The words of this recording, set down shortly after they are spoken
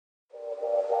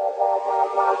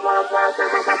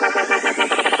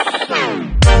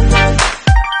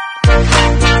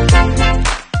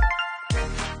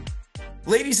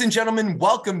Ladies and gentlemen,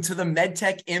 welcome to the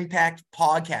MedTech Impact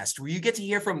Podcast, where you get to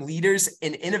hear from leaders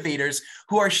and innovators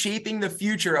who are shaping the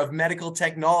future of medical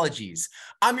technologies.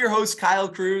 I'm your host, Kyle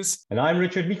Cruz. And I'm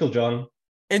Richard Meiklejohn.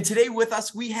 And today with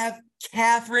us, we have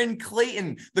Katherine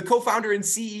Clayton, the co-founder and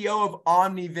CEO of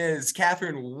OmniVis.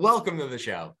 Katherine, welcome to the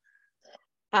show.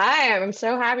 Hi, I'm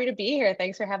so happy to be here.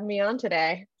 Thanks for having me on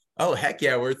today. Oh, heck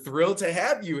yeah. We're thrilled to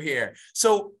have you here.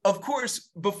 So, of course,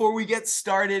 before we get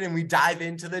started and we dive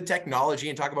into the technology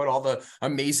and talk about all the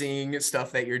amazing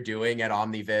stuff that you're doing at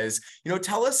OmniVis,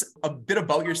 tell us a bit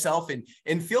about yourself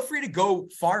and feel free to go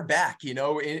far back,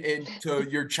 into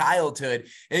your childhood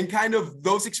and kind of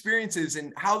those experiences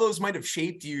and how those might have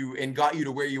shaped you and got you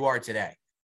to where you are today.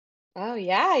 Oh,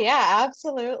 yeah,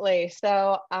 absolutely.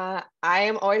 So I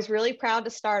am always really proud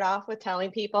to start off with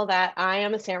telling people that I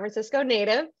am a San Francisco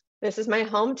native. This is my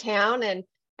hometown, and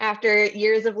after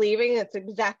years of leaving, it's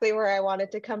exactly where I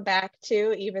wanted to come back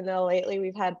to, even though lately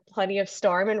we've had plenty of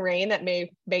storm and rain that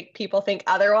may make people think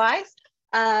otherwise.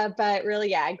 But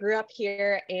really, yeah, I grew up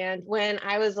here, and when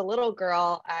I was a little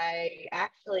girl, I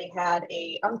actually had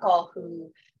an uncle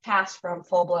who passed from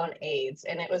full-blown AIDS,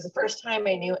 and it was the first time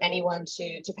I knew anyone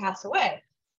to pass away.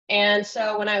 And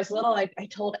so when I was little, I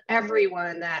told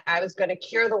everyone that I was going to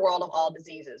cure the world of all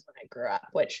diseases when I grew up,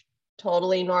 which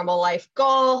totally normal life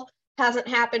goal. Hasn't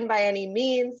happened by any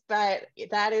means, but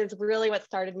that is really what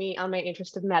started me on my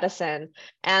interest in medicine.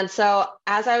 And so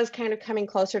as I was kind of coming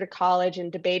closer to college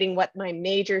and debating what my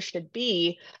major should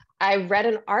be, I read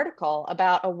an article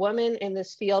about a woman in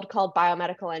this field called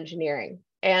biomedical engineering.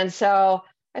 And so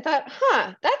I thought,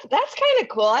 that's kind of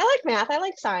cool. I like math, I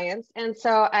like science. And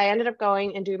so I ended up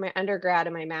going and doing my undergrad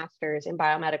and my master's in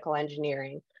biomedical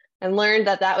engineering, and learned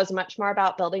that was much more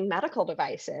about building medical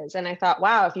devices. And I thought,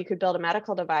 wow, if you could build a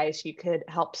medical device, you could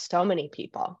help so many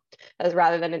people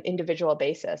rather than an individual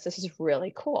basis. This is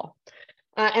really cool.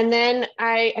 And then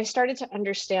I started to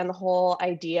understand the whole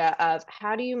idea of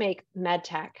how do you make med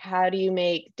tech? How do you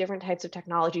make different types of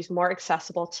technologies more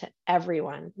accessible to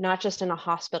everyone, not just in a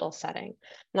hospital setting,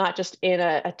 not just in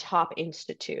a top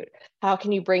institute? How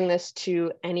can you bring this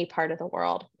to any part of the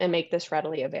world and make this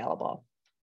readily available?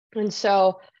 And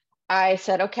so I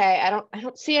said, okay, I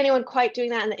don't see anyone quite doing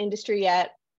that in the industry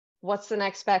yet. What's the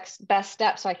next best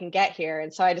step so I can get here?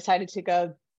 And so I decided to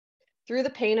go through the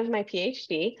pain of my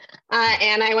PhD,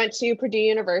 and I went to Purdue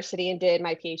University and did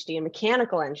my PhD in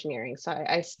mechanical engineering. So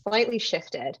I slightly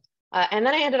shifted, and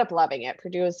then I ended up loving it.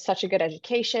 Purdue was such a good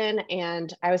education,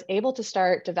 and I was able to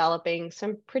start developing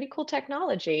some pretty cool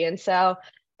technology. And so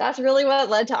that's really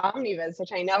what led to OmniVis,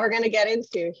 which I know we're going to get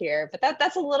into here. But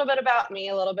that's a little bit about me,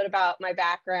 a little bit about my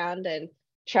background and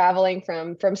traveling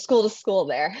from school to school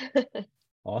there.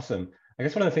 Awesome. I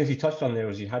guess one of the things you touched on there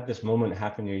was you had this moment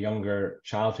happen in your younger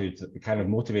childhood that kind of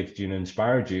motivated you and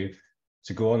inspired you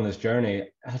to go on this journey.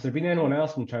 Has there been anyone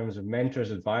else in terms of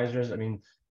mentors, advisors? I mean,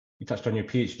 you touched on your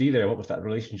PhD there. What was that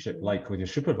relationship like with your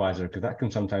supervisor? Because that can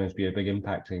sometimes be a big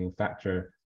impacting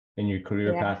factor in your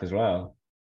career path as well.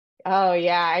 Oh,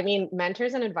 yeah. I mean,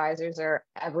 mentors and advisors are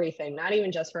everything, not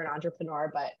even just for an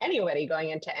entrepreneur, but anybody going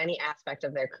into any aspect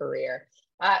of their career.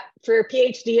 For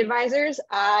PhD advisors,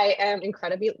 I am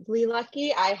incredibly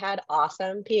lucky. I had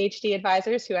awesome PhD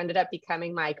advisors who ended up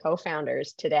becoming my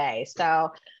co-founders today. So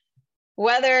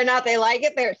whether or not they like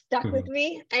it, they're stuck with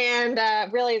me. And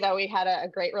really, though, we had a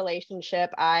great relationship.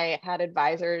 I had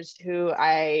advisors who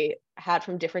I had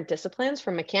from different disciplines,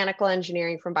 from mechanical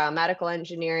engineering, from biomedical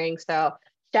engineering. So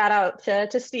shout out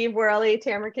to Steve Worley,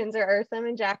 Tamara Kinzer-Eartham,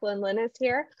 and Jacqueline Linnes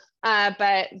here.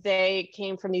 But they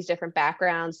came from these different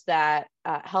backgrounds that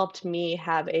helped me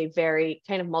have a very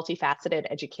kind of multifaceted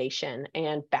education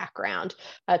and background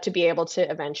to be able to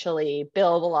eventually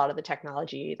build a lot of the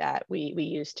technology that we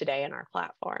use today in our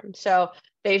platform. So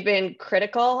they've been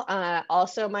critical.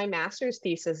 Also, my master's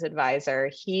thesis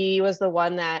advisor, he was the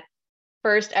one that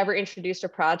first ever introduced a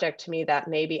project to me that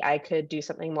maybe I could do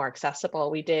something more accessible.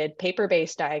 We did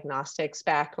paper-based diagnostics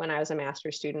back when I was a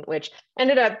master's student, which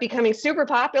ended up becoming super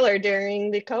popular during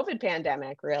the COVID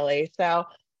pandemic, really. So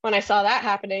when I saw that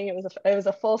happening, it was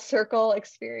a full circle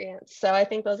experience. So I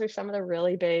think those are some of the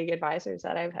really big advisors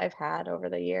that I've had over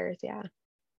the years. Yeah.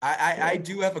 I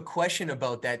do have a question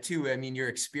about that too. I mean, your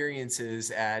experiences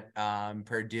at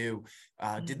Purdue,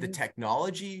 did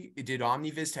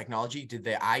OmniVis technology, did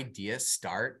the idea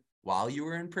start while you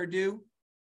were in Purdue?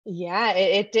 Yeah,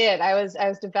 it did. I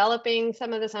was developing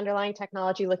some of this underlying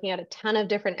technology, looking at a ton of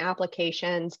different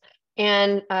applications.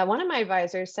 And one of my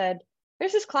advisors said,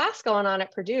 there's this class going on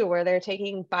at Purdue where they're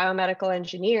taking biomedical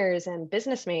engineers and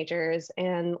business majors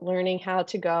and learning how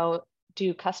to go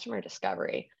do customer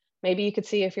discovery. Maybe you could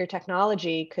see if your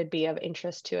technology could be of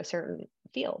interest to a certain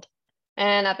field.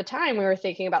 And at the time, we were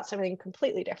thinking about something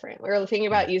completely different. We were thinking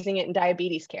about using it in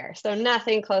diabetes care. So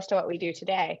nothing close to what we do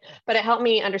today, but it helped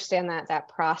me understand that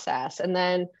process. And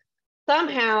then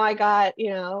somehow I got,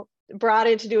 brought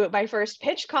in to do my first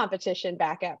pitch competition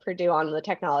back at Purdue on the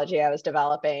technology I was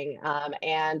developing.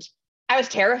 And I was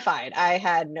terrified. I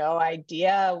had no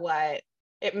idea what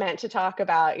it meant to talk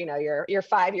about, your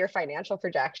 5-year financial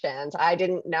projections. I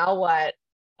didn't know what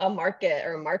a market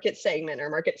or a market segment or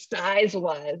market size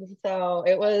was. So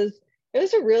it was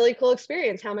a really cool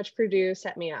experience how much Purdue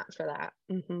set me up for that.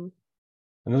 Mm-hmm.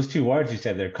 And those two words you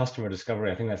said there, customer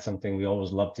discovery, I think that's something we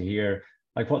always love to hear.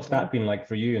 Like, what's that been like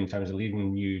for you in terms of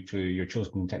leading you to your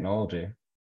chosen technology?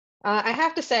 I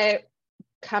have to say,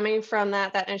 coming from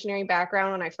that engineering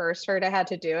background, when I first heard I had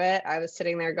to do it, I was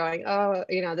sitting there going, oh,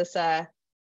 this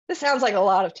sounds like a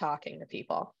lot of talking to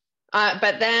people.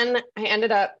 But then I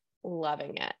ended up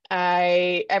loving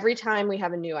it. Every time we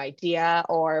have a new idea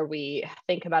or we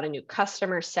think about a new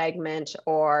customer segment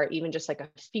or even just like a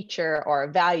feature or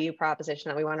a value proposition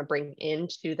that we want to bring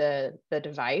into the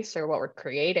device or what we're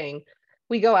creating,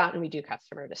 we go out and we do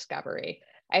customer discovery.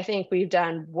 I think we've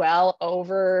done well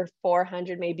over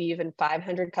 400, maybe even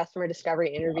 500 customer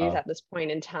discovery interviews at this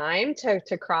point in time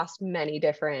to cross many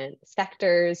different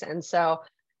sectors. And so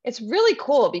it's really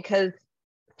cool because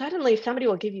suddenly somebody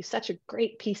will give you such a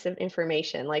great piece of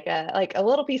information, like a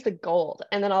little piece of gold.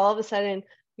 And then all of a sudden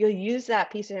you'll use that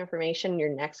piece of information in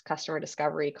your next customer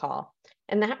discovery call.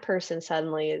 And that person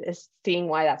suddenly is seeing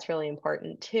why that's really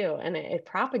important too. And it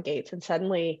propagates, and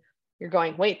suddenly you're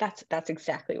going, wait, that's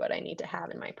exactly what I need to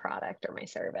have in my product or my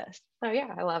service. So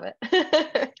yeah, I love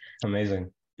it.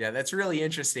 Amazing. Yeah, that's really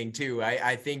interesting too.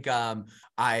 I think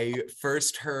I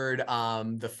first heard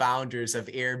the founders of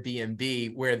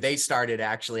Airbnb, where they started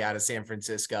actually out of San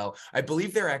Francisco. I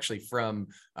believe they're actually from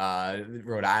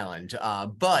Rhode Island.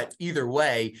 But either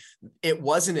way, it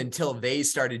wasn't until they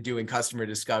started doing customer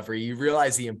discovery, you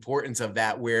realize the importance of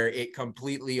that, where it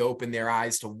completely opened their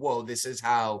eyes to, whoa, this is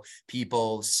how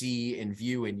people see and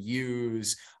view and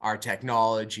use our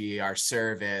technology, our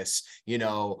service,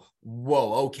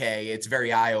 whoa, okay, it's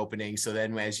very eye-opening. So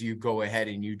then as you go ahead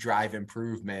and you drive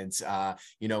improvements,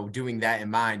 doing that in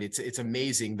mind, it's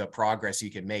amazing the progress you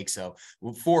can make. So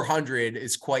 400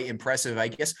 is quite impressive. I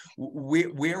guess,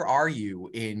 where are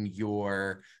you in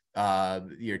where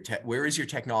is your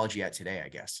technology at today, I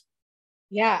guess?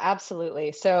 Yeah,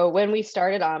 absolutely. So when we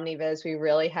started OmniVis, we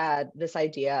really had this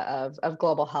idea of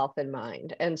global health in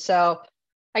mind. And so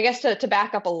I guess to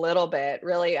back up a little bit,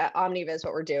 really at OmniVis,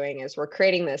 what we're doing is we're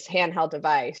creating this handheld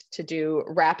device to do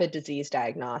rapid disease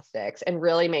diagnostics and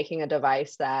really making a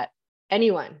device that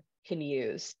anyone can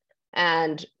use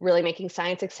and really making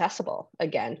science accessible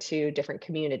again to different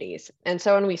communities. And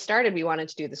so when we started, we wanted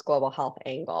to do this global health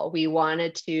angle. We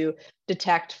wanted to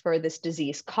detect for this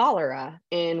disease cholera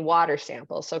in water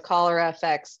samples. So cholera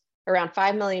affects around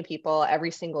 5 million people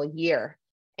every single year.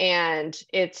 And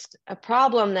it's a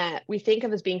problem that we think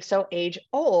of as being so age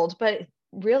old, but it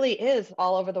really is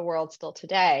all over the world still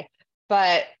today.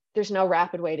 But there's no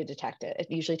rapid way to detect it. It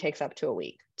usually takes up to a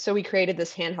week. So we created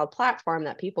this handheld platform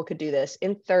that people could do this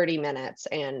in 30 minutes.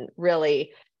 And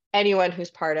really anyone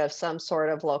who's part of some sort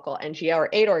of local NGO or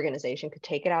aid organization could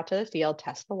take it out to the field,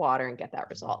 test the water, and get that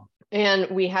result. And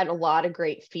we had a lot of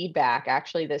great feedback.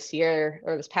 Actually, this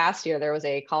past year, there was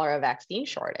a cholera vaccine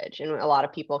shortage. And a lot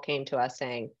of people came to us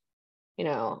saying,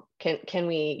 can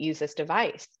we use this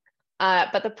device?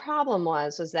 But the problem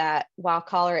was that while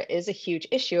cholera is a huge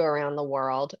issue around the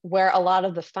world, where a lot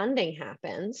of the funding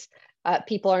happens,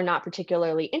 people are not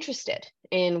particularly interested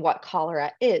in what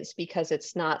cholera is because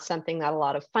it's not something that a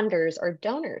lot of funders or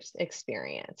donors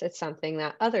experience. It's something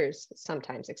that others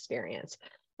sometimes experience.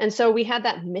 And so we had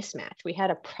that mismatch. We had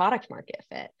a product market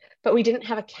fit, but we didn't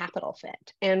have a capital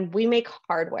fit. And we make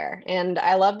hardware. And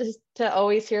I love to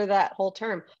always hear that whole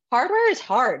term. Hardware is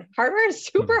hard. Hardware is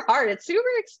super hard. It's super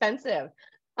expensive.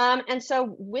 And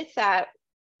so with that,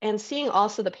 and seeing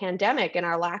also the pandemic and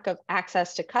our lack of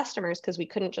access to customers, because we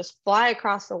couldn't just fly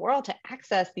across the world to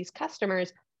access these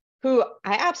customers who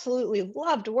I absolutely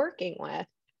loved working with,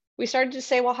 we started to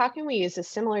say, well, how can we use this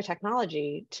similar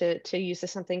technology to use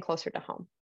this something closer to home?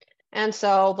 And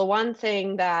so the one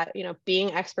thing that,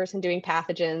 being experts in doing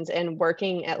pathogens and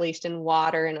working at least in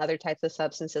water and other types of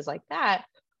substances like that,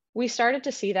 we started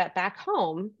to see that back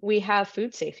home, we have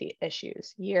food safety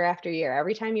issues year after year.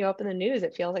 Every time you open the news,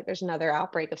 it feels like there's another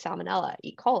outbreak of salmonella,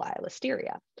 E. coli,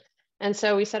 listeria. And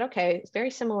so we said, okay, it's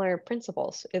very similar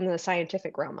principles in the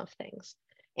scientific realm of things.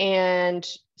 And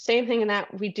same thing in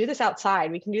that we do this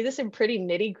outside. We can do this in pretty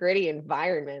nitty gritty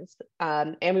environments.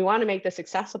 And we want to make this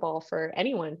accessible for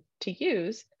anyone to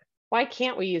use. Why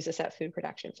can't we use this at food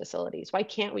production facilities? Why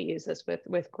can't we use this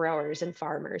with growers and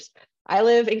farmers? I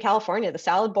live in California, the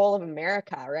salad bowl of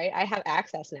America, right? I have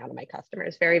access now to my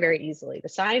customers very, very easily. The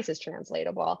science is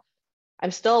translatable.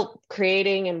 I'm still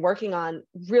creating and working on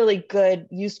really good,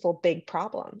 useful, big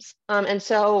problems. And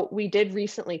so we did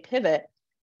recently pivot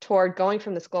toward going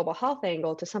from this global health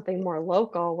angle to something more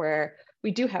local where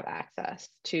we do have access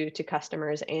to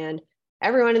customers, and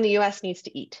everyone in the US needs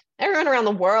to eat. Everyone around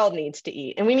the world needs to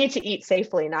eat, and we need to eat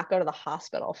safely, not go to the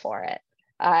hospital for it.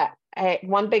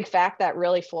 One big fact that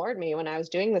really floored me when I was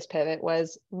doing this pivot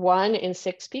was 1 in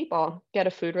 6 people get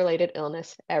a food-related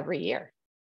illness every year.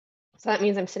 So that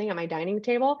means I'm sitting at my dining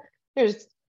table. I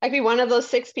could be one of those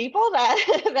 6 people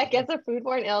that gets a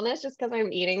foodborne illness just because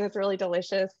I'm eating this really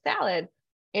delicious salad.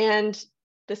 And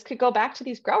this could go back to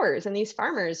these growers and these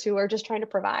farmers who are just trying to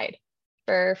provide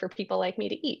for people like me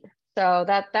to eat. So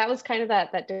that was kind of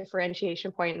that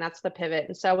differentiation point, and that's the pivot.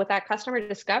 And so with that customer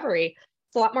discovery,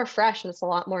 it's a lot more fresh and it's a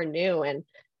lot more new. And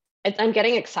I'm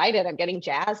getting excited. I'm getting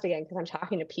jazzed again because I'm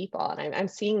talking to people and I'm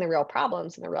seeing the real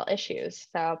problems and the real issues.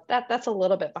 So that's a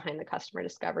little bit behind the customer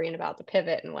discovery and about the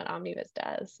pivot and what OmniVis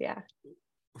does. Yeah.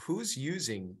 Who's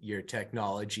using your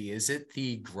technology? Is it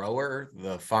the grower,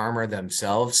 the farmer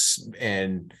themselves?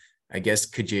 And I guess,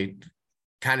 could you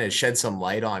kind of shed some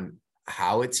light on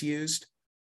how it's used?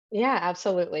 Yeah,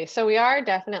 absolutely. So we are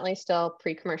definitely still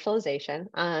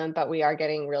pre-commercialization, but we are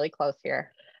getting really close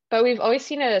here. But we've always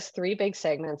seen it as 3 big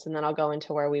segments, and then I'll go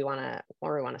into where we want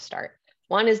to start.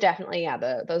 One is definitely,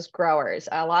 those growers.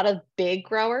 A lot of big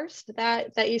growers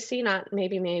that you see, not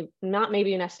maybe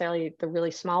necessarily the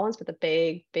really small ones, but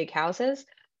the big houses.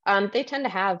 They tend to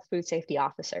have food safety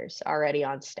officers already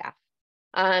on staff.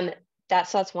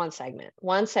 That's one segment.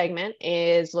 One segment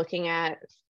is looking at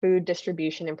food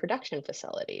distribution and production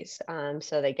facilities.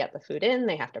 So they get the food in,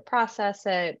 they have to process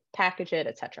it, package it,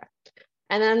 etc.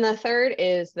 And then the third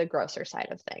is the grocer side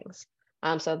of things.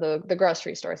 So the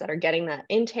grocery stores that are getting that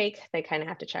intake, they kind of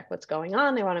have to check what's going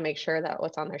on. They want to make sure that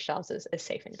what's on their shelves is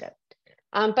safe and good.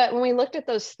 But when we looked at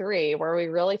those 3, where we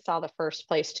really saw the first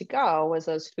place to go was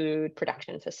those food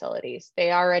production facilities.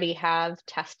 They already have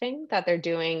testing that they're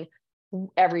doing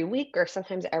every week or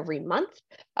sometimes every month.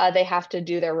 They have to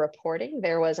do their reporting.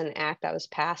 There was an act that was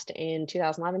passed in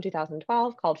 2011,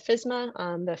 2012 called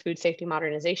FSMA, the Food Safety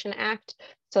Modernization Act.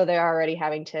 So they're already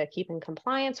having to keep in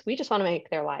compliance. We just want to make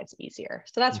their lives easier.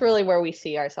 So that's really where we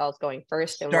see ourselves going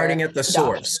first. Starting at the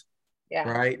source. Yeah.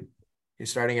 Right? You're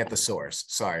starting at the source.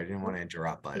 Sorry, I didn't want to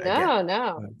interrupt, but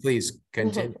no. Please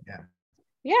continue. Yeah.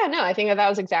 Yeah, no, I think that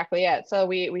was exactly it. So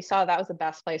we saw that was the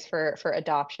best place for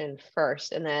adoption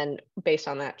first. And then based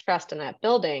on that trust and that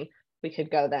building, we could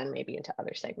go then maybe into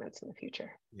other segments in the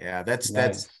future. Yeah, that's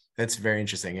very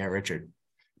interesting. Yeah, Richard.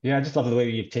 Yeah, I just love the way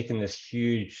you've taken this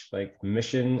huge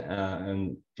mission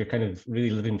and you're kind of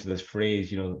really living to this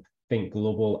phrase, think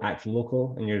global, act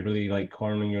local, and you're really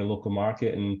cornering your local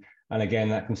market. And again,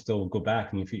 that can still go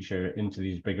back in the future into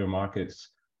these bigger markets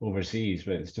overseas,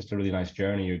 but it's just a really nice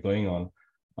journey you're going on.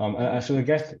 So I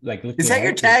guess is that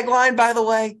your tagline, by the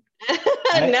way?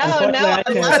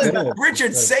 No.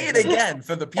 Richard, say it again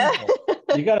for the people.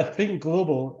 You got to think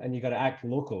global and you got to act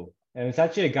local. And it's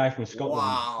actually a guy from Scotland,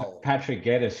 wow. Patrick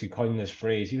Geddes, who coined this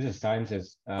phrase. He was a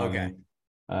scientist. Okay.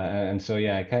 And so,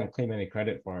 yeah, I can't claim any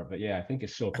credit for it, but yeah, I think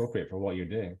it's so appropriate for what you're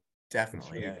doing.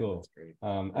 Definitely. It's really cool.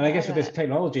 And I guess with this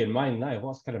technology in mind now,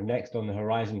 what's kind of next on the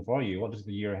horizon for you? What does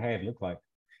the year ahead look like?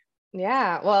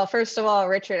 Yeah, well, first of all,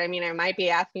 Richard, I mean, I might be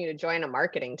asking you to join a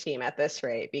marketing team at this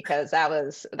rate, because that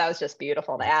was just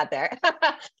beautiful to add there.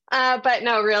 But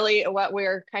no, really, what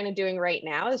we're kind of doing right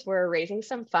now is we're raising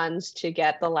some funds to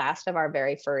get the last of our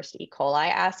very first E. coli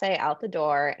assay out the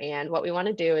door. And what we want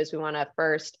to do is we want to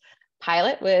first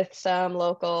pilot with some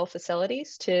local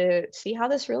facilities to see how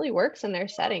this really works in their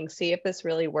settings, see if this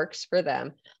really works for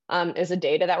them. Is the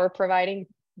data that we're providing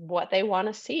what they want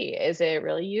to see? Is it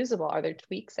really usable? Are there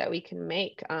tweaks that we can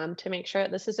make to make sure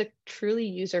that this is a truly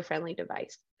user-friendly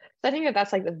device? So I think that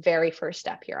that's the very first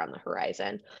step here on the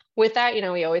horizon. With that,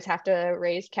 we always have to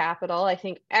raise capital. I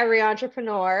think every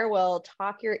entrepreneur will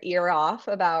talk your ear off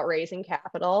about raising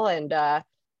capital. And I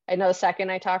know the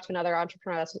second I talk to another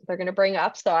entrepreneur, that's what they're going to bring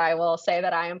up. So I will say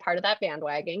that I am part of that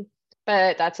bandwagon.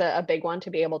 But that's a big one, to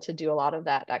be able to do a lot of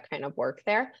that kind of work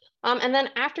there. And then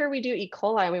after we do E.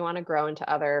 coli, we want to grow into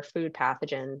other food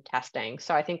pathogen testing.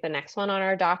 So I think the next one on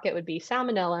our docket would be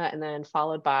salmonella, and then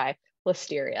followed by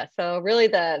listeria. So really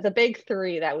the big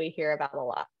three that we hear about a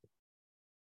lot.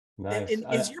 Nice.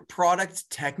 And is your product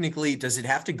technically, does it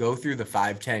have to go through the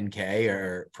 510K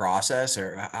or process,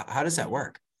 or how does that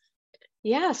work?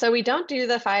 Yeah, so we don't do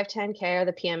the 510K or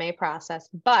the PMA process,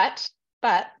 but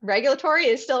regulatory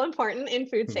is still important in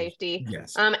food safety.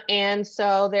 Yes. And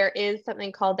so there is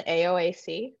something called the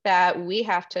AOAC that we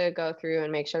have to go through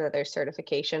and make sure that there's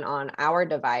certification on our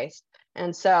device.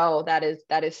 And so that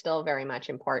is still very much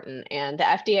important. And the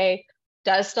FDA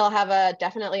does still have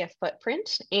definitely a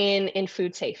footprint in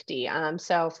food safety.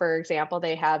 So for example,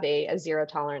 they have a zero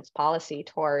tolerance policy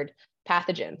toward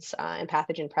pathogens and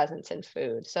pathogen presence in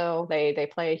food. So they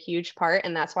play a huge part.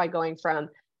 And that's why going from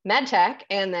medtech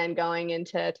and then going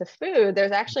into food,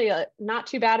 there's actually not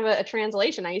too bad of a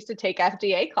translation. I used to take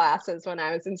FDA classes when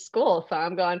I was in school. So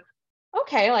I'm going,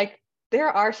 okay, like there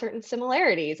are certain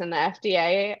similarities, and the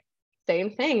FDA,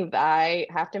 same thing. I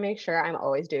have to make sure I'm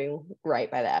always doing right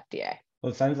by the FDA.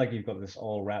 Well, it sounds like you've got this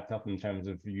all wrapped up in terms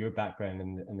of your background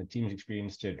and the team's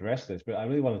experience to address this. But I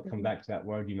really want to come back to that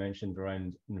word you mentioned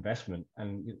around investment,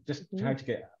 and just try to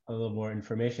get a little more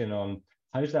information on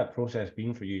how's that process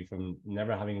been for you from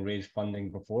never having raised funding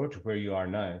before to where you are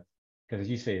now? Because as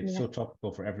you say, it's so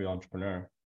topical for every entrepreneur.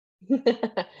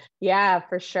 Yeah,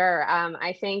 for sure.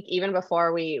 I think even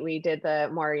before we did the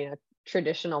more,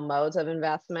 traditional modes of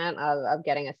investment of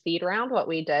getting a seed round, what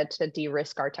we did to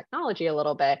de-risk our technology a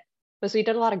little bit was we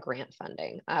did a lot of grant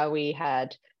funding. We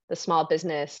had the small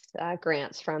business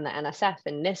grants from the NSF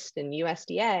and NIST and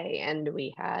USDA, and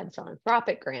we had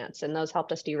philanthropic grants, and those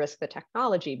helped us de-risk the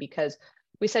technology because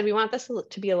we said we want this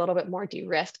to be a little bit more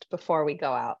de-risked before we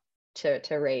go out to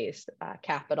raise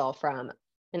capital from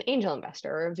an angel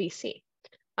investor or a VC.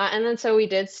 And then so we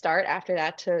did start after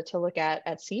that to look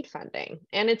at seed funding.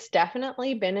 And it's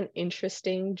definitely been an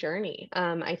interesting journey.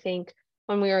 I think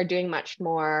when we were doing much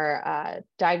more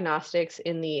diagnostics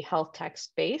in the health tech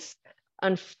space,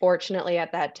 unfortunately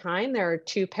at that time, there were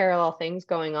two parallel things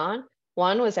going on.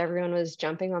 One was everyone was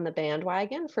jumping on the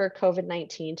bandwagon for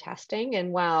COVID-19 testing.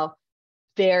 And while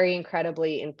very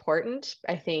incredibly important,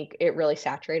 I think it really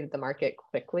saturated the market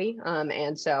quickly.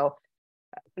 And so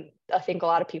I think a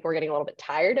lot of people are getting a little bit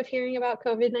tired of hearing about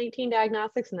COVID-19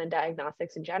 diagnostics and then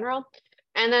diagnostics in general.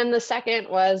 And then the second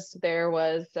was there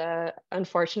was an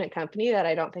unfortunate company that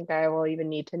I don't think I will even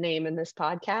need to name in this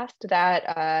podcast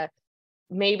that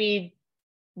maybe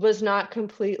was not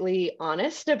completely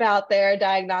honest about their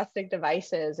diagnostic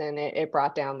devices, and it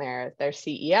brought down their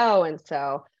CEO. And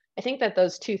so I think that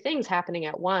those two things happening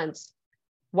at once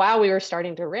while we were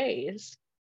starting to raise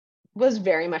was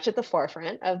very much at the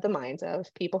forefront of the minds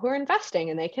of people who are investing,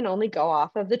 and they can only go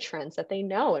off of the trends that they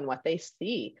know and what they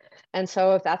see. And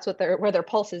so if that's where their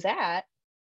pulse is at,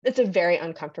 it's a very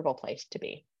uncomfortable place to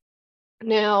be.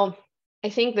 Now, I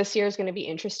think this year is going to be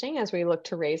interesting as we look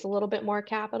to raise a little bit more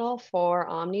capital for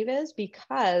OmniVis,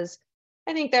 because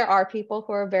I think there are people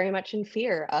who are very much in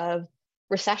fear of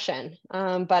recession.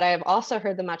 But I've also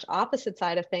heard the much opposite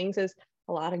side of things is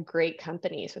a lot of great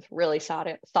companies with really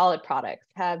solid products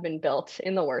have been built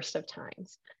in the worst of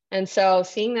times. And so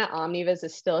seeing that OmniVis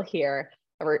is still here,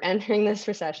 that we're entering this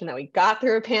recession, that we got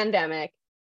through a pandemic,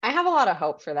 I have a lot of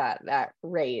hope for that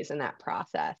raise and that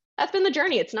process. That's been the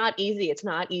journey. It's not easy. It's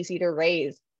not easy to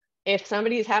raise. If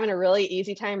somebody's having a really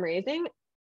easy time raising,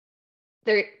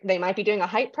 they might be doing a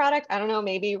hype product. I don't know,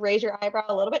 maybe raise your eyebrow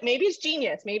a little bit. Maybe it's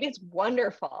genius. Maybe it's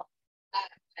wonderful.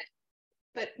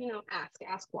 But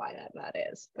ask why that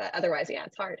is. But otherwise, yeah,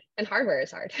 it's hard, and hardware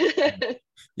is hard.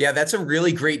 Yeah, that's a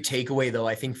really great takeaway, though,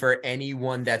 I think, for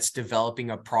anyone that's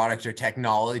developing a product or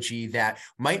technology that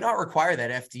might not require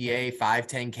that FDA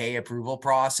 510K approval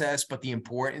process, but the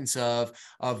importance of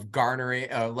garnering,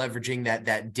 leveraging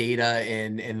that data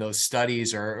in those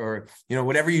studies, or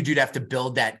whatever you do to have to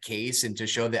build that case and to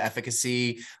show the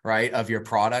efficacy, right, of your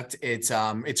product.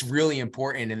 It's really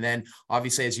important. And then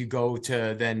obviously, as you go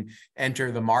to then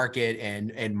enter the market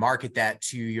and market that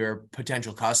to your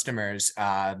potential customers,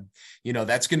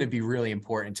 that's going to be really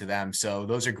important to them. So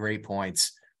those are great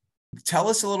points. Tell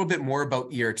us a little bit more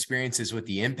about your experiences with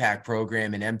the Impact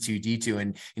program and M2D2,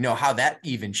 and how that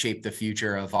even shaped the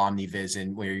future of OmniVis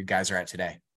and where you guys are at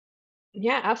today.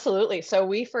 Yeah, absolutely. So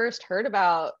we first heard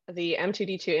about the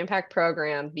M2D2 Impact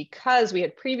program because we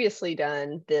had previously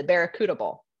done the Barracuda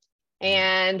Bowl,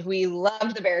 and we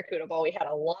loved the Barracuda Bowl. We had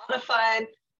a lot of fun.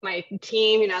 My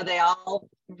team, they all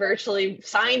virtually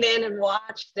signed in and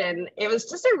watched, and it was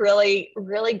just a really,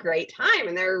 really great time.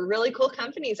 And there were really cool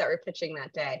companies that were pitching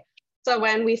that day. So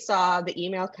when we saw the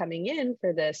email coming in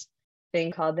for this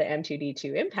thing called the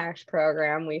M2D2 Impact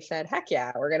Program, we said, heck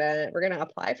yeah, we're gonna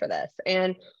apply for this.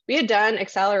 And we had done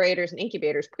accelerators and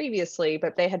incubators previously,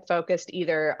 but they had focused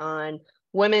either on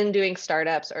women doing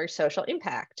startups or social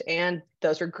impact. And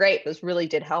those were great. Those really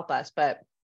did help us. But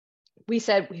we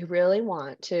said we really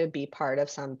want to be part of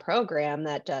some program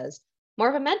that does more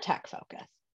of a med tech focus.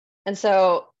 And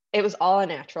so it was all a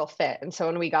natural fit. And so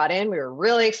when we got in, we were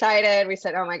really excited. We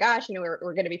said, oh my gosh, we're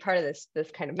going to be part of this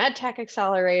kind of med tech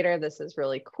accelerator. This is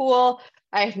really cool.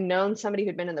 I've known somebody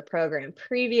who'd been in the program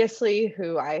previously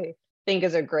who I think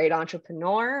is a great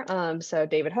entrepreneur. So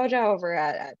David Hoja over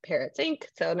at Parrots Inc.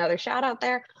 So another shout out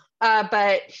there.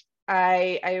 But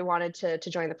I wanted to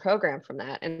join the program from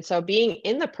that. And so being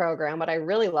in the program, what I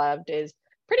really loved is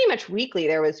pretty much weekly,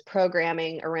 there was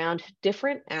programming around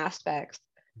different aspects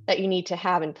that you need to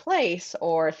have in place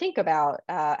or think about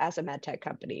as a med tech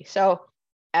company. So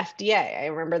FDA, I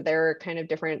remember there were kind of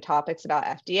different topics about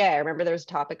FDA. I remember there was a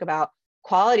topic about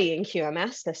quality and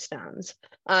QMS systems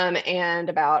and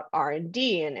about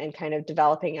R&D and kind of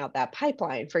developing out that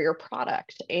pipeline for your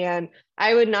product. And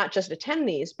I would not just attend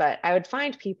these, but I would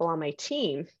find people on my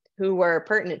team who were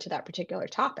pertinent to that particular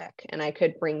topic. And I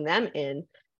could bring them in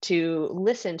to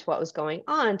listen to what was going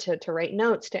on, to write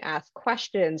notes, to ask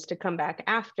questions, to come back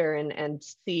after and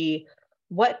see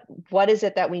what is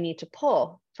it that we need to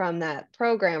pull from that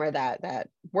program or that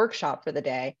workshop for the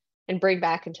day and bring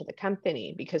back into the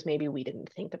company because maybe we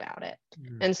didn't think about it.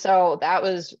 And so that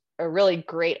was a really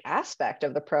great aspect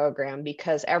of the program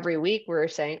because every week we were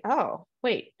saying, oh,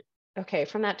 wait, okay,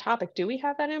 from that topic, do we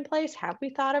have that in place? Have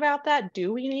we thought about that?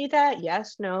 Do we need that?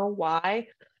 Yes, no, why?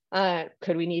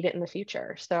 Could we need it in the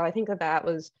future? So I think that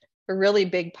was a really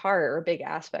big part or a big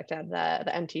aspect of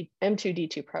the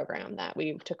M2D2 program that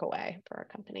we took away for our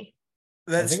company.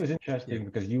 I think it was interesting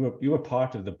because you were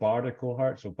part of the BARDA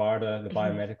cohort. So BARDA, the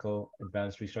Biomedical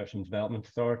Advanced Research and Development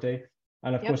Authority.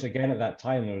 And of course, again, at that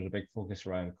time, there was a big focus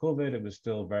around COVID. It was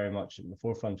still very much in the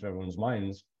forefront of everyone's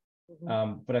minds.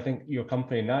 But I think your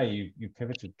company now, you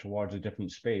pivoted towards a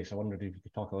different space. I wondered if you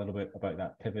could talk a little bit about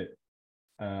that pivot.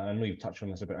 I know you touched on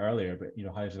this a bit earlier, but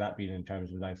how has that been in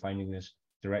terms of now finding this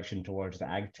direction towards the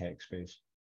ag tech space?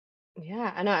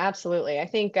 Yeah, I know, absolutely. I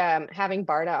think having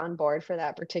BARDA on board for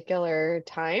that particular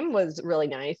time was really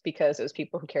nice because it was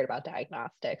people who cared about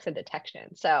diagnostics and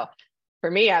detection. So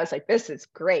for me, I was like, this is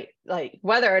great. Like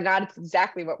whether or not it's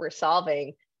exactly what we're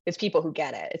solving, it's people who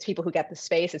get it. It's people who get the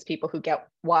space. It's people who get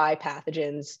why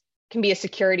pathogens can be a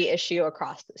security issue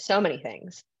across so many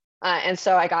things. And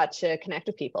so I got to connect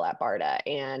with people at BARDA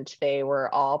and they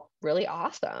were all really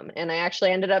awesome. And I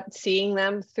actually ended up seeing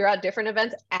them throughout different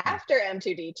events after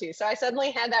M2D2. So I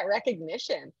suddenly had that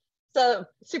recognition. So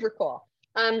super cool.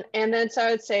 And then, so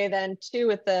I would say then too,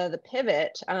 with the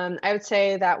pivot, I would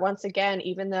say that once again,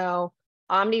 even though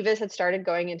OmniVis had started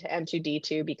going into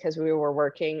M2D2 because we were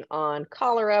working on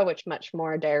cholera, which much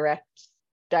more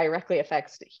directly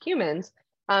affects humans,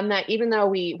 that even though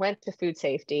we went to food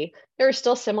safety, there were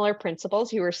still similar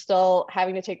principles. You were still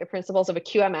having to take the principles of a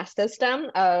QMS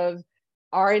system, of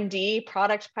R&D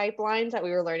product pipelines that we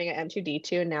were learning at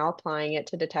M2D2 and now applying it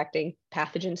to detecting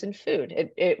pathogens in food.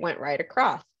 It went right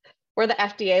across. Where the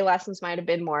FDA lessons might have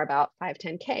been more about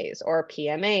 510Ks or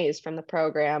PMAs from the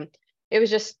program. It was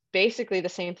just basically the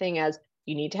same thing as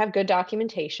you need to have good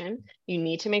documentation. You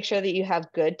need to make sure that you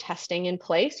have good testing in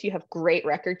place. You have great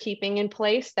record keeping in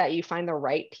place, that you find the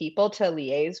right people to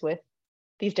liaise with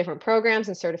these different programs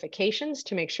and certifications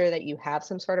to make sure that you have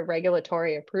some sort of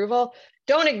regulatory approval.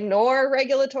 Don't ignore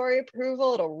regulatory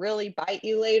approval. It'll really bite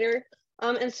you later.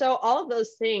 And so all of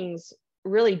those things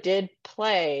really did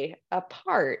play a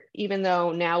part, even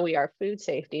though now we are food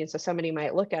safety. And so somebody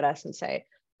might look at us and say,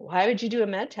 why would you do a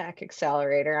medtech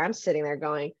accelerator? I'm sitting there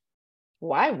going,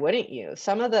 why wouldn't you?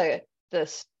 Some of the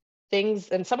things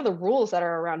and some of the rules that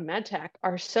are around medtech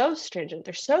are so stringent,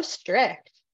 they're so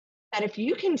strict, that if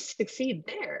you can succeed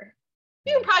there,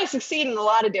 you can probably succeed in a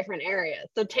lot of different areas.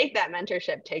 So take that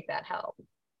mentorship, take that help.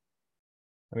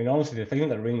 I mean, honestly, the thing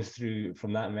that rings through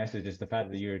from that message is the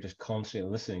fact that you're just constantly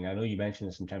listening. I know you mentioned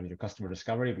this in terms of your customer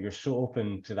discovery, but you're so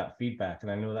open to that feedback.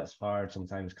 And I know that's hard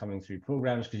sometimes coming through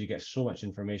programs because you get so much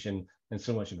information and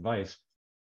so much advice,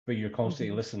 but you're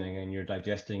constantly listening and you're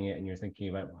digesting it and you're thinking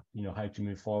about, how to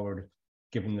move forward,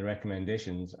 given the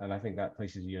recommendations. And I think that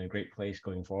places you in a great place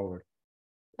going forward.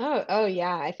 Oh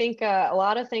yeah. I think a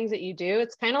lot of things that you do,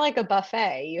 it's kind of like a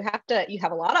buffet. You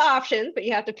have a lot of options, but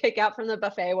you have to pick out from the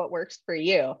buffet what works for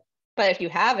you. But if you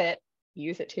have it,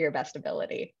 use it to your best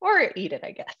ability or eat it,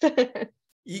 I guess.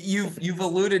 You've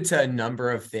alluded to a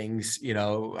number of things,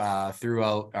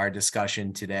 throughout our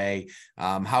discussion today.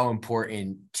 How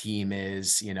important team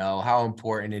is, how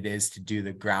important it is to do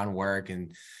the groundwork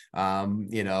and,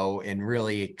 and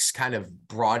really kind of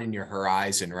broaden your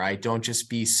horizon, right? Don't just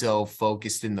be so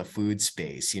focused in the food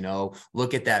space,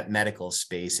 look at that medical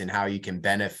space and how you can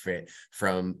benefit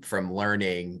from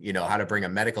learning, how to bring a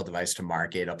medical device to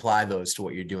market, apply those to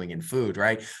what you're doing in food,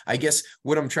 right? I guess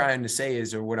what I'm trying to say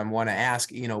is, or what I want to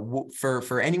ask,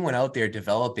 for anyone out there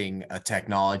developing a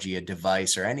technology, a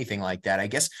device, or anything like that, I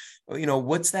guess,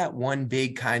 what's that one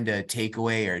big kind of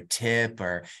takeaway or tip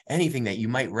or anything that you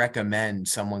might recommend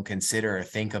someone consider or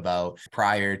think about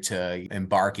prior to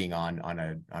embarking on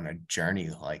a journey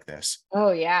like this?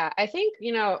 Oh yeah. I think,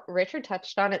 Richard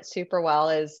touched on it super well,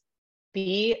 is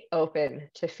be open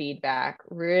to feedback,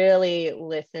 really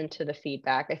listen to the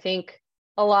feedback. I think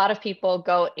a lot of people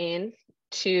go in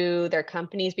to their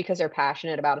companies because they're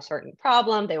passionate about a certain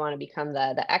problem. They want to become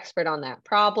the expert on that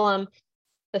problem.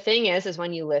 The thing is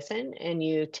when you listen and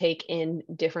you take in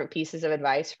different pieces of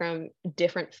advice from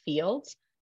different fields,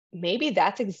 maybe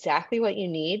that's exactly what you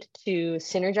need to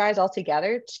synergize all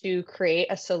together to create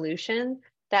a solution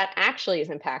that actually is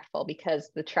impactful, because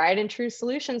the tried and true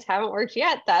solutions haven't worked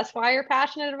yet. That's why you're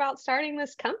passionate about starting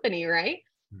this company, right?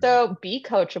 So be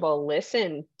coachable,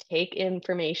 listen, take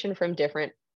information from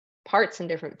different parts and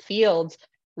different fields,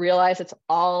 realize it's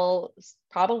all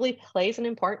probably plays an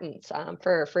importance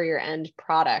for your end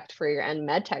product, for your end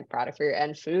medtech product, for your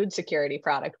end food security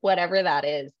product, whatever that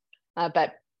is.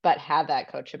 But have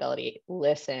that coachability,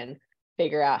 listen,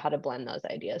 figure out how to blend those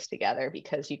ideas together,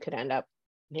 because you could end up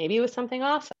maybe with something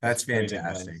awesome. That's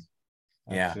fantastic.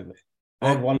 Yeah. Absolutely. I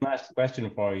had one last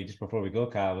question for you just before we go,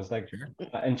 Cal. Was like, Sure.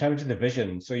 In terms of the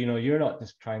vision, so you're not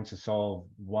just trying to solve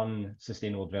one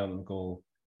sustainable development goal.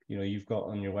 You've got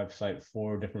on your website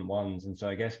 4 different ones, and so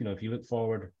I guess if you look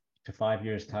forward to 5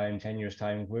 years time, 10 years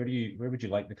time, where would you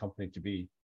like the company to be?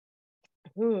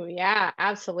 Ooh, yeah,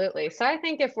 absolutely. So I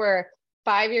think if we're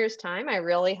 5 years time, I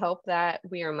really hope that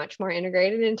we are much more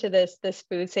integrated into this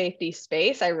food safety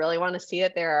space. I really want to see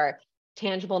that there are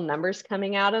tangible numbers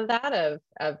coming out of that,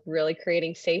 of really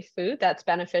creating safe food that's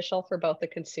beneficial for both the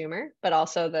consumer, but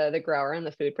also the grower and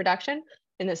the food production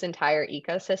in this entire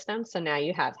ecosystem. So now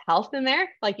you have health in there,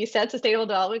 like you said, sustainable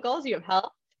development goals. You have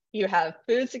health, you have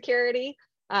food security,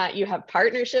 you have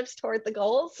partnerships toward the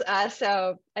goals.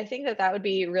 So I think that would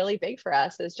be really big for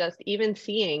us, is just even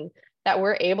seeing that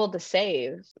we're able to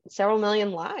save several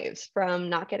million lives from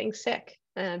not getting sick,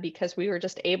 because we were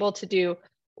just able to do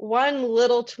one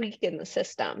little tweak in the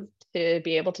system to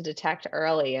be able to detect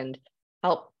early and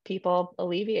help people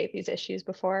alleviate these issues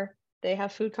before they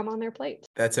have food come on their plates.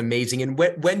 That's amazing. And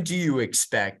when do you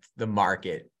expect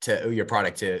your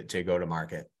product to go to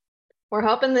market? We're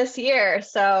hoping this year.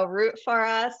 So root for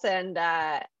us, and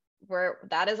that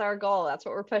is our goal. That's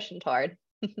what we're pushing toward.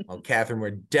 Well, Katherine,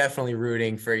 we're definitely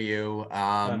rooting for you.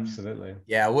 Absolutely.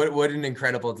 Yeah, what an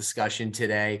incredible discussion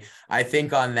today. I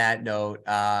think on that note,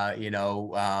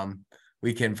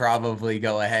 we can probably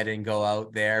go ahead and go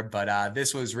out there, but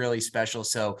this was really special.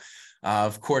 So,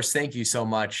 of course, thank you so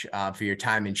much for your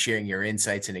time and sharing your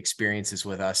insights and experiences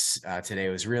with us today.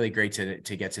 It was really great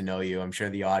to get to know you. I'm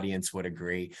sure the audience would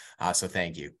agree. So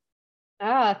thank you.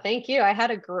 Thank you. I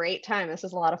had a great time. This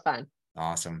was a lot of fun.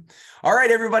 Awesome. All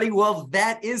right, everybody. Well,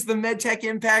 that is the MedTech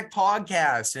Impact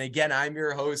Podcast. And again, I'm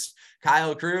your host,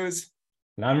 Kyle Cruz.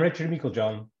 And I'm Richard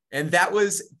Meiklejohn. And that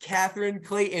was Katherine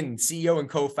Clayton, CEO and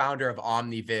co-founder of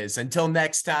OmniVis. Until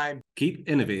next time, keep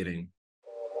innovating.